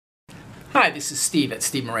Hi, this is Steve at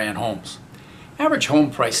Steve Moran Homes. Average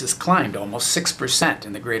home prices climbed almost 6%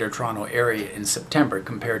 in the Greater Toronto Area in September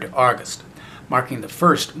compared to August, marking the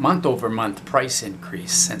first month-over-month price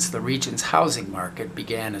increase since the region's housing market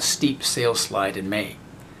began a steep sales slide in May.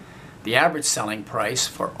 The average selling price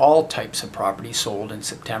for all types of property sold in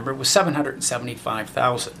September was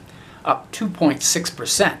 $775,000, up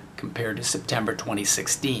 2.6% compared to September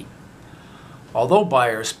 2016. Although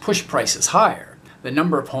buyers pushed prices higher, the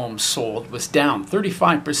number of homes sold was down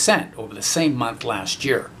 35% over the same month last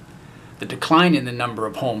year. The decline in the number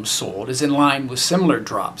of homes sold is in line with similar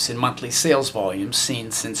drops in monthly sales volumes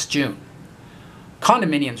seen since June.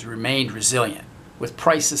 Condominiums remained resilient, with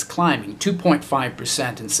prices climbing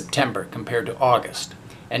 2.5% in September compared to August,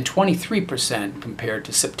 and 23% compared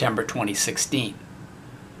to September 2016.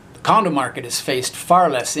 The condo market has faced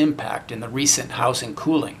far less impact in the recent housing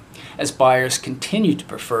cooling, as buyers continue to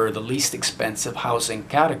prefer the least expensive housing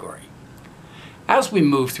category. As we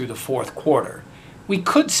move through the fourth quarter, we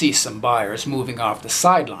could see some buyers moving off the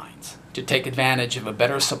sidelines to take advantage of a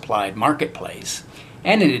better supplied marketplace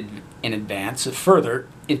and in advance of further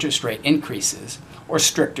interest rate increases or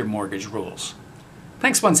stricter mortgage rules.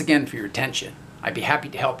 Thanks once again for your attention. I'd be happy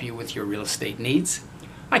to help you with your real estate needs.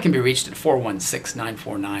 I can be reached at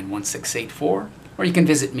 416-949-1684, or you can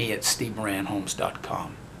visit me at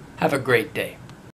stevemoranhomes.com. Have a great day.